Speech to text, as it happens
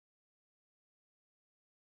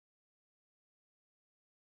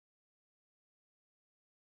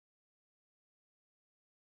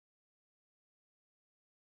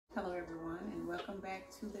Hello everyone, and welcome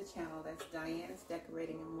back to the channel. That's Diane's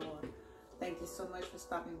Decorating and More. Thank you so much for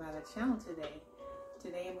stopping by the channel today.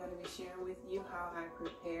 Today I'm going to be sharing with you how I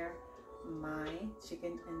prepare my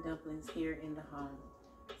chicken and dumplings here in the home.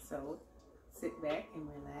 So sit back and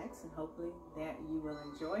relax, and hopefully that you will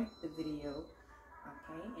enjoy the video.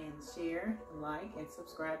 Okay, and share, like, and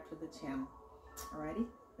subscribe to the channel. Alrighty,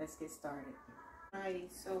 let's get started. Alrighty,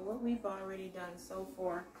 so what we've already done so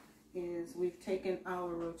far is we've taken our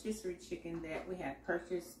rotisserie chicken that we had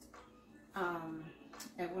purchased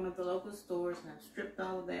at one of the local stores, and I've stripped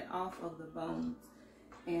all of that off of the bones.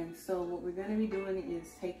 And so what we're going to be doing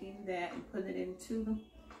is taking that and putting it into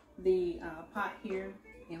the pot here,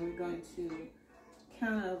 and we're going to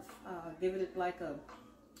kind of give it like a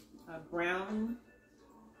brown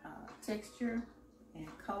texture and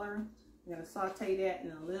color. We're going to saute that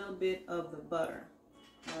in a little bit of the butter.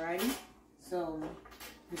 Alrighty, so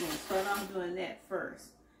we're going to start off doing that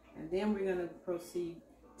first, and then we're going to proceed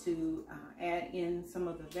to add in some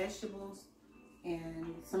of the vegetables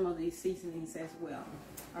and some of these seasonings as well.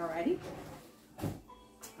 Alrighty.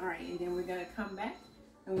 Alright, and then we're going to come back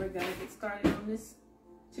and we're going to get started on this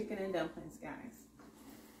chicken and dumplings, guys.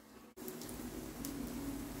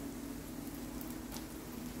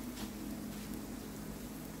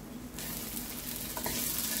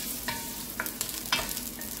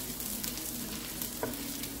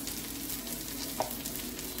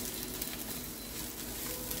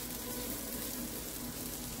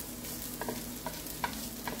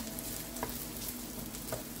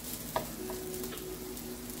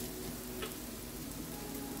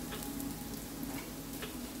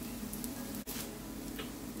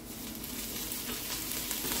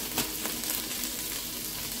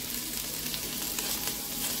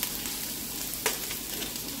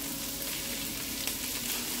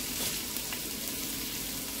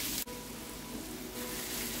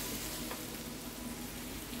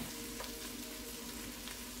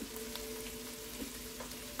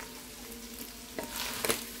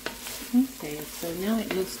 Okay, so now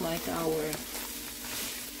it looks like our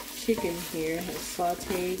chicken here has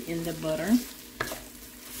sauteed in the butter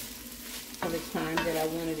for the time that I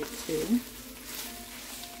wanted it to.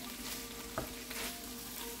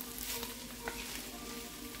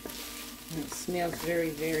 And it smells very,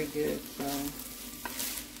 very good, so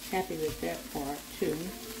happy with that part too.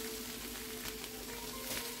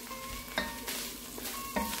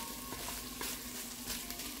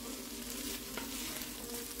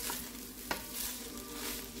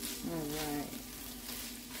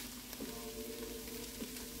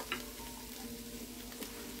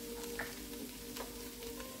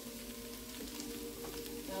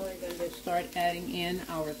 Start adding in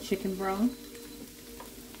our chicken broth.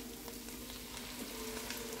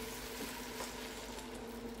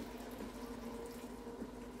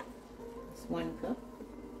 It's 1 cup.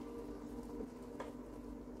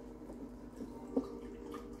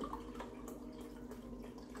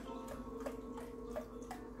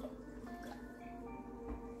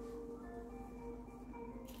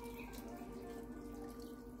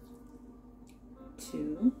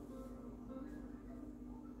 Two.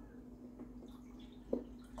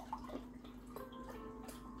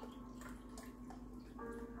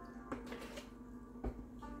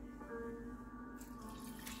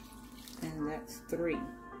 And that's 3.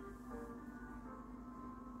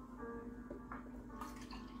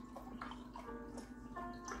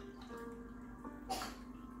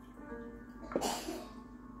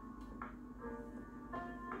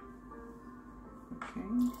 Okay,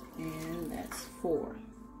 and that's 4.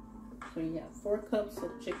 So you have 4 cups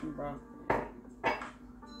of chicken broth.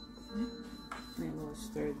 And we'll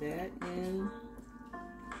stir that in.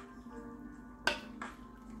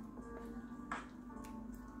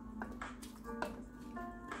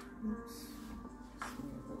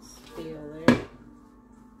 Spill there.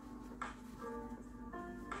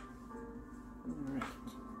 Alright.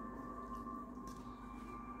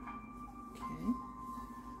 Okay.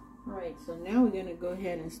 Alright, so now we're going to go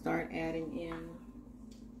ahead and start adding in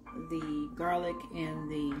the garlic and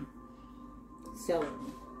the celery.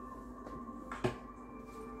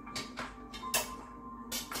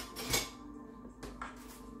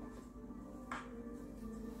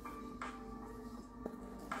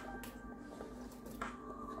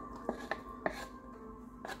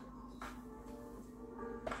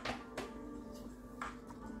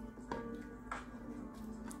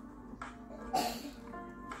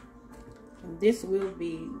 This will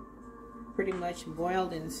be pretty much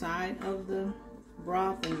boiled inside of the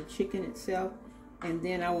broth and the chicken itself, and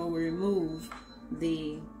then I will remove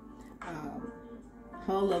the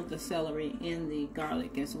whole of the celery and the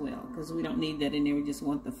garlic as well, because we don't need that in there. We just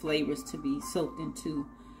want the flavors to be soaked into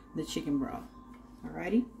the chicken broth.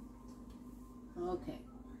 Alrighty? Okay.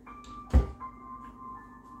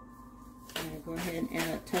 I'm going to go ahead and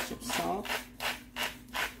add a touch of salt.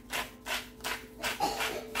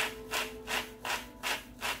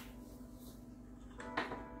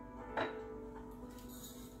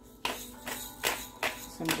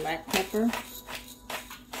 Some black pepper.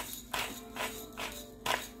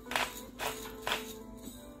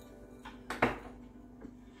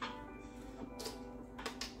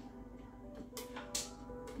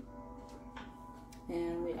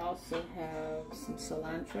 And we also have some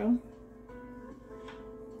cilantro.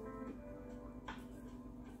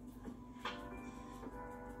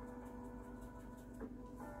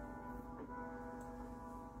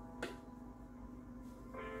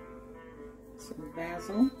 Some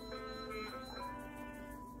basil.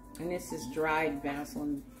 And this is dried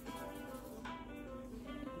basil.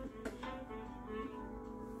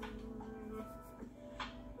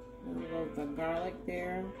 A little of the garlic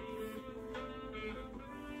there.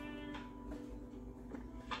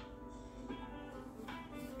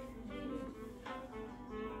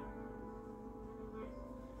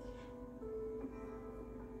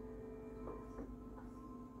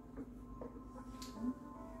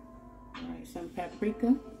 Some paprika.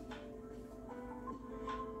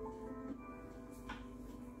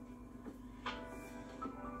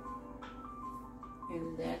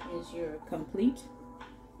 And that is your complete.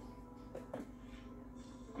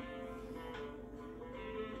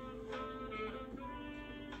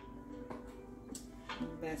 And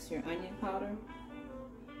that's your onion powder.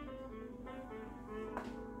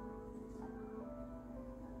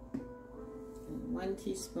 And 1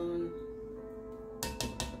 teaspoon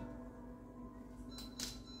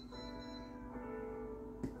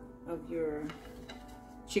of your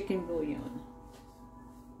chicken bouillon.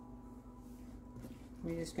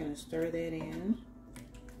 We're just going to stir that in.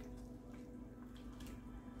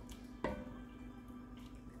 It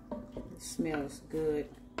smells good.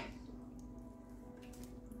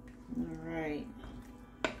 Alright.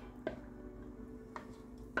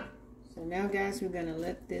 So now guys, we're going to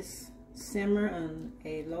let this simmer on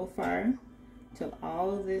a low fire till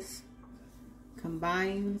all of this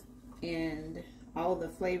combines and all the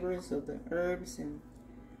flavors of the herbs and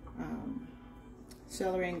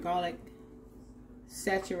celery and garlic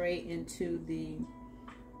saturate into the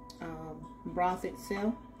broth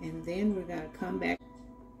itself, and then we're going to come back.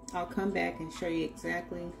 I'll come back and show you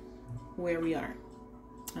exactly where we are.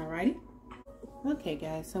 Alrighty? Okay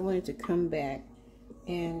guys, I wanted to come back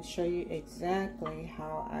and show you exactly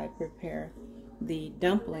how I prepare the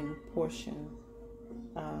dumpling portion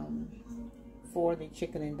for the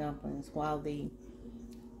chicken and dumplings while the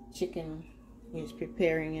chicken is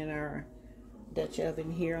preparing in our Dutch oven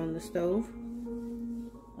here on the stove.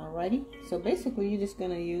 Alrighty, so basically you're just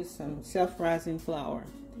going to use some self-rising flour.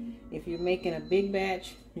 If you're making a big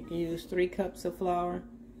batch, you can use 3 cups of flour.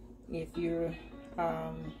 If you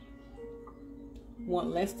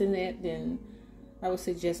want less than that, then I would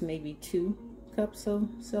suggest maybe 2 cups of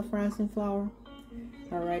self-rising flour.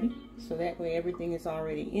 Alrighty, so that way everything is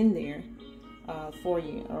already in there for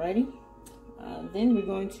you. Alrighty, then we're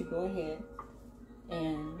going to go ahead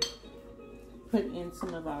and put in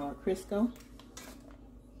some of our Crisco.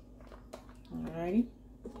 Alrighty,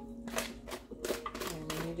 and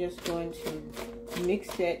then you're just going to mix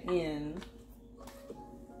that in.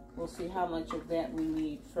 We'll see how much of that we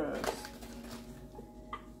need first.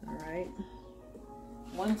 Alright,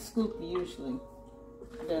 1 scoop usually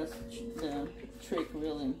does the trick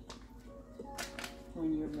really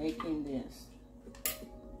when you're making this.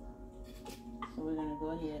 So we're going to go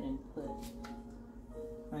ahead and put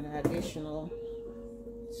an additional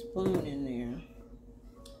spoon in there.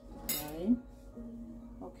 Alright,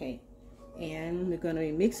 okay, and we're going to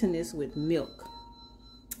be mixing this with milk.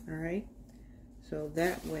 Alright, so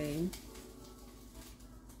that way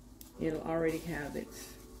it'll already have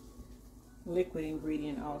its liquid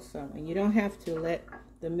ingredient also, and you don't have to let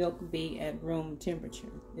the milk be at room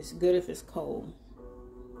temperature. It's good if it's cold.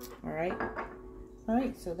 Alright,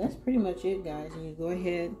 so that's pretty much it guys. And you go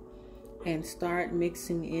ahead and start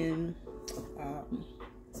mixing in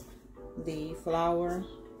the flour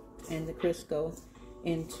and the Crisco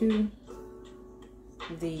into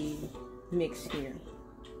the mix here.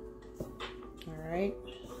 Alright,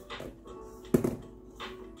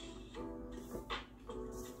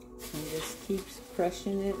 and just keeps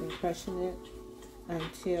crushing it and crushing it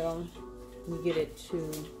until you get it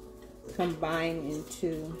to combine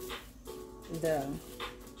into the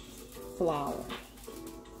flour.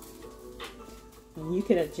 And you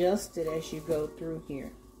can adjust it as you go through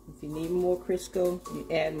here. If you need more Crisco, you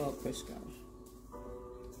add more Crisco.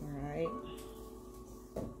 Alright.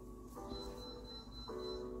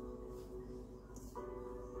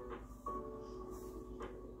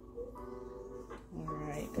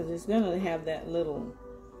 Alright, because it's going to have that little,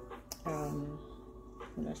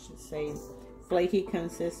 what I should say, flaky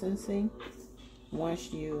consistency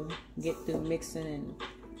once you get through mixing and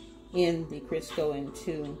in the Crisco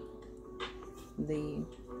into the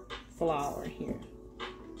flour here.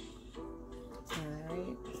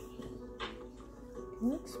 Alright.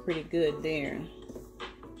 Looks pretty good there.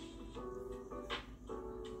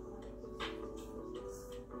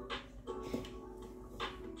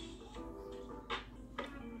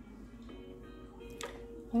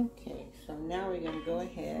 Okay, so now we're going to go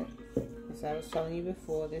ahead. As I was telling you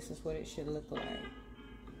before, this is what it should look like.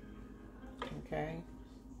 Okay.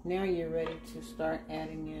 Now you're ready to start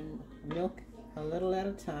adding in milk a little at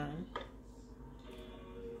a time.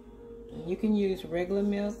 You can use regular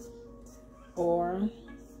milk or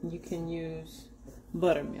you can use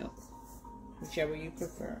buttermilk, whichever you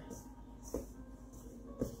prefer.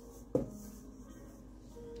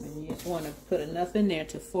 And you just want to put enough in there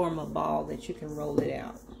to form a ball that you can roll it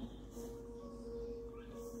out.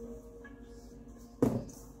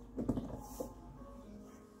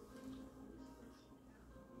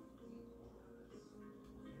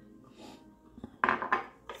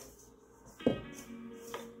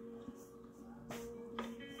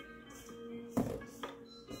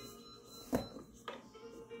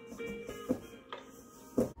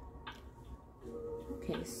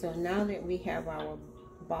 Okay, so now that we have our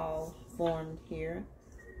ball formed here,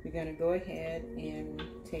 we're going to go ahead and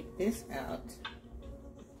take this out.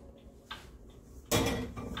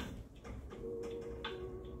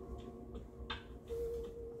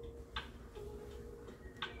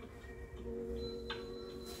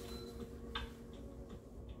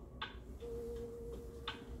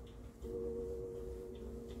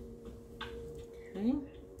 Okay,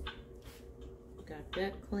 got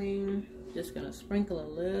that clean. Just gonna sprinkle a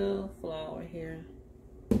little flour here.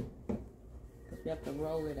 We have to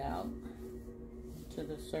roll it out to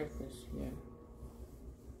the surface here.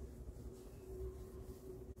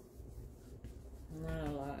 Not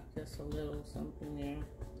a lot, just a little something there.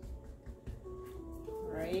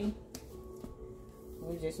 Alright.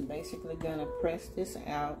 We're just basically gonna press this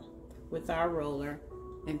out with our roller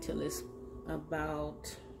until it's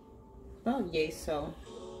about yay so.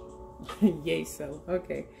 Yay so,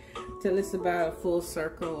 okay. Till it's about a full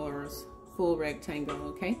circle or a full rectangle,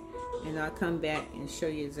 okay? And I'll come back and show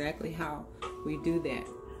you exactly how we do that.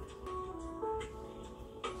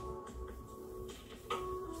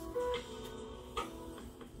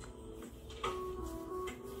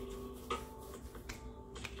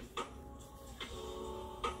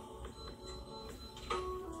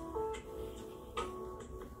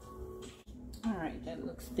 Alright, that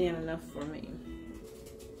looks thin enough for me.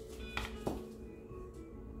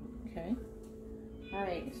 Okay.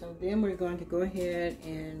 Alright, so then we're going to go ahead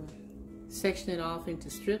and section it off into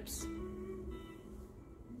strips.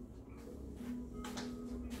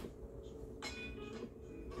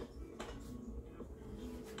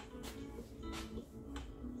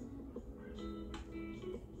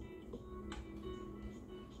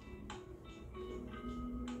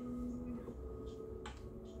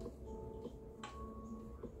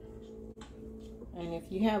 And if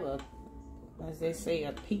you have a, as they say,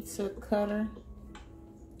 a pizza cutter,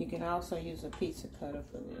 you can also use a pizza cutter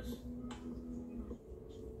for this.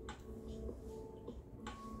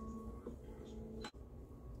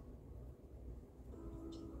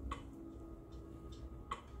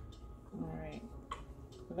 Alright,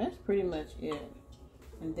 so that's pretty much it.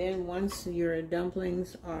 And then once your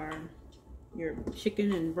dumplings are, your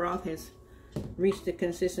chicken and broth has reached the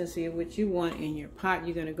consistency of what you want in your pot,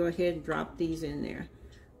 you're going to go ahead and drop these in there.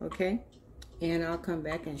 Okay? And I'll come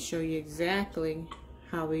back and show you exactly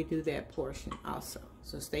how we do that portion also.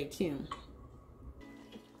 So stay tuned.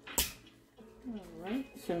 Alright,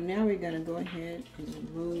 so now we're going to go ahead and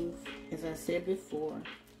remove, as I said before,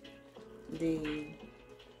 the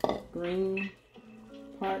green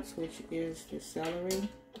parts, which is the celery.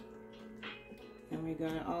 And we're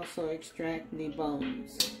going to also extract the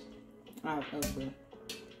bones out of the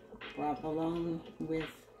broth along with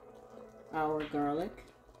our garlic,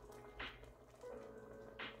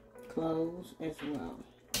 cloves as well.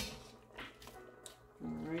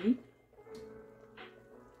 Alrighty.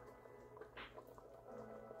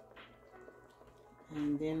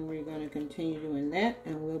 And then we're going to continue doing that,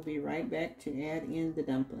 and we'll be right back to add in the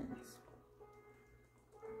dumplings.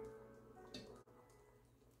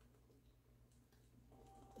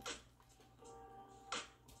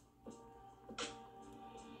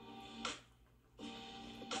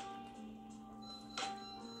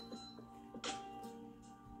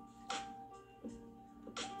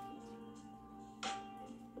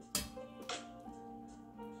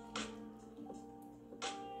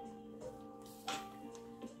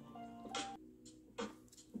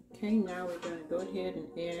 Okay, now we're going to go ahead and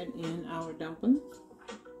add in our dumplings.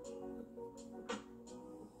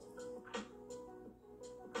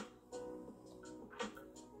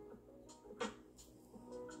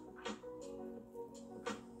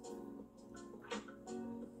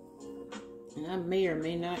 And I may or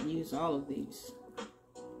may not use all of these.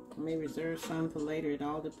 I may reserve some for later, it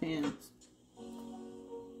all depends.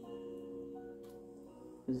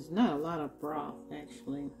 There's not a lot of broth,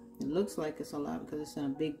 actually. It looks like it's a lot because it's in a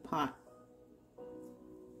big pot.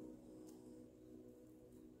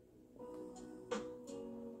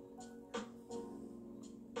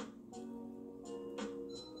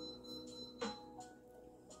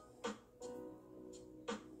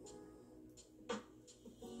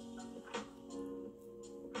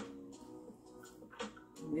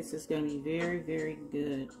 This is going to be very, very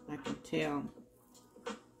good. I can tell.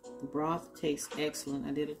 The broth tastes excellent.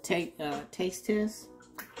 I did a taste test,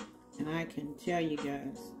 and I can tell you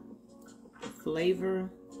guys, the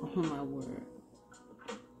flavor, oh my word,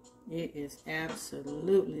 it is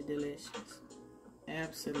absolutely delicious.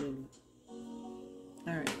 Absolutely.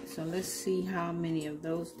 All right, so let's see how many of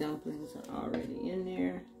those dumplings are already in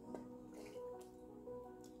there.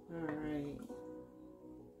 All right.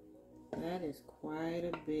 That is quite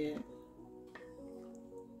a bit.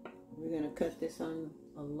 We're going to cut this on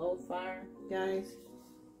a low fire, guys.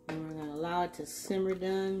 And we're going to allow it to simmer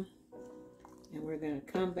done. And we're going to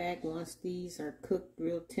come back once these are cooked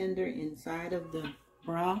real tender inside of the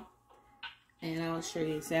broth. And I'll show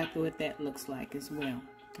you exactly what that looks like as well.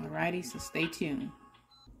 Alrighty, so stay tuned.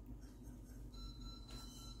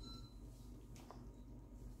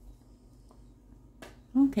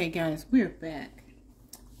 Okay, guys, we're back.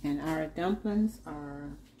 And our dumplings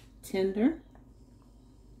are tender,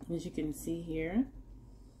 as you can see here,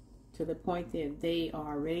 to the point that they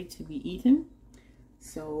are ready to be eaten.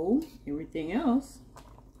 So everything else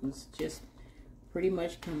was just pretty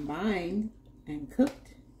much combined and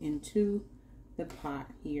cooked into the pot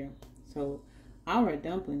here. So our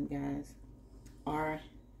dumpling, guys, are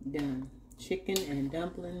done. Chicken and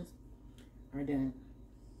dumplings are done.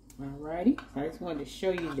 Alrighty, so I just wanted to show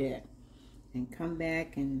you that and come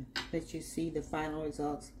back and let you see the final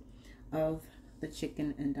results of the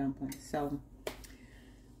chicken and dumplings. So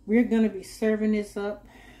we're going to be serving this up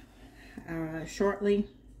shortly,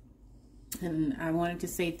 and I wanted to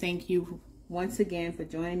say thank you once again for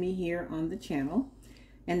joining me here on the channel,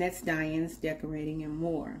 and that's Diane's Decorating and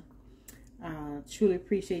More. Truly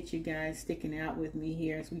appreciate you guys sticking out with me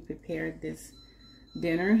here as we prepared this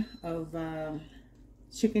dinner of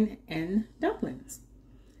chicken and dumplings.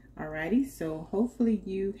 Alrighty, so hopefully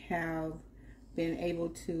you have been able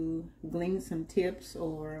to glean some tips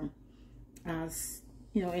or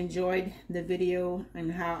enjoyed the video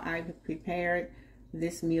and how I prepared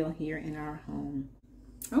this meal here in our home.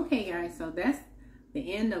 Okay, guys, so that's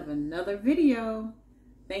the end of another video.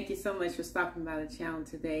 Thank you so much for stopping by the channel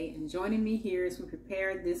today and joining me here as we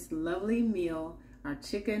prepare this lovely meal, our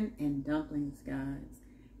chicken and dumplings, guys,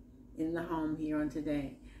 in the home here on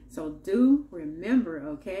today. So do remember,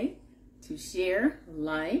 okay, to share,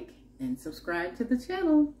 like, and subscribe to the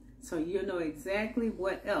channel so you'll know exactly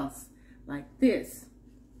what else like this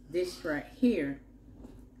dish right here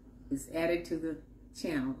is added to the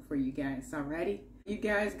channel for you guys. Alrighty, you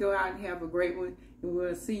guys go out and have a great one, and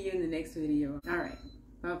we'll see you in the next video. All right,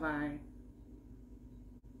 bye-bye.